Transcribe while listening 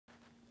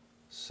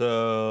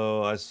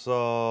So I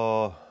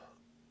saw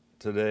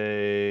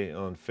today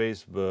on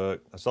Facebook.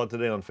 I saw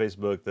today on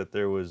Facebook that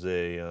there was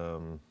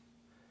an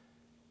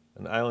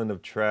island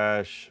of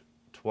trash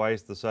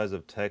twice the size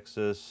of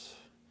Texas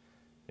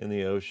in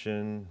the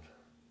ocean,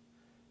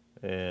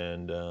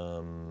 and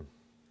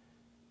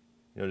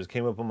just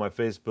came up on my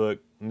Facebook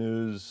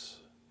news,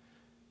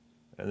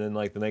 and then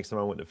like the next time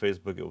I went to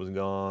Facebook, it was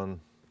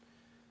gone,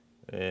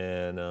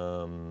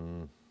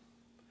 and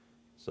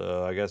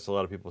so I guess a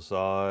lot of people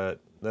saw it.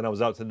 Then I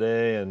was out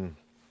today and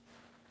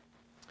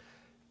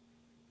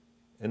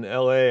in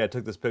LA, I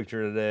took this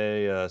picture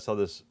today. Saw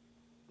this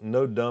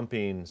no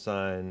dumping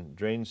sign,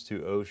 drains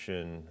to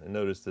ocean. I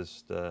noticed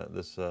this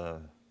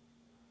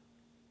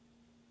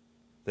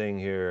thing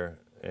here,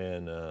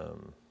 and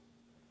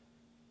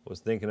was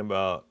thinking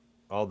about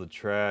all the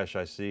trash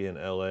I see in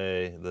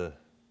LA.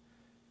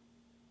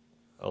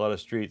 A lot of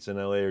streets in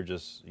LA are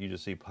just, you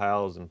just see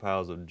piles and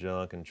piles of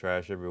junk and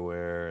trash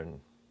everywhere, and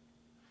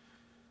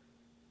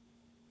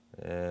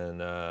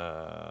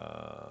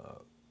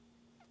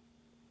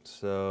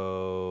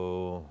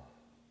so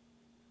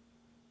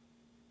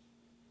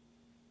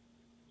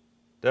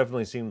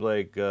definitely seems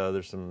like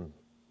there's some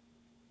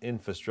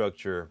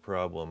infrastructure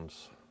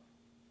problems.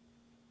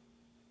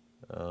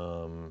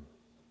 So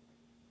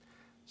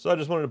I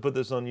just wanted to put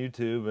this on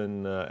YouTube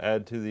and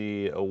add to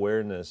the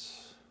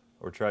awareness,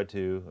 or try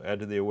to add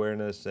to the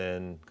awareness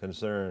and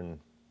concern.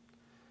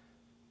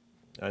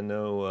 I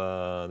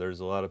know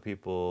there's a lot of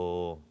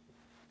people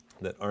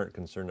that aren't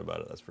concerned about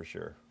it, that's for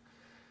sure.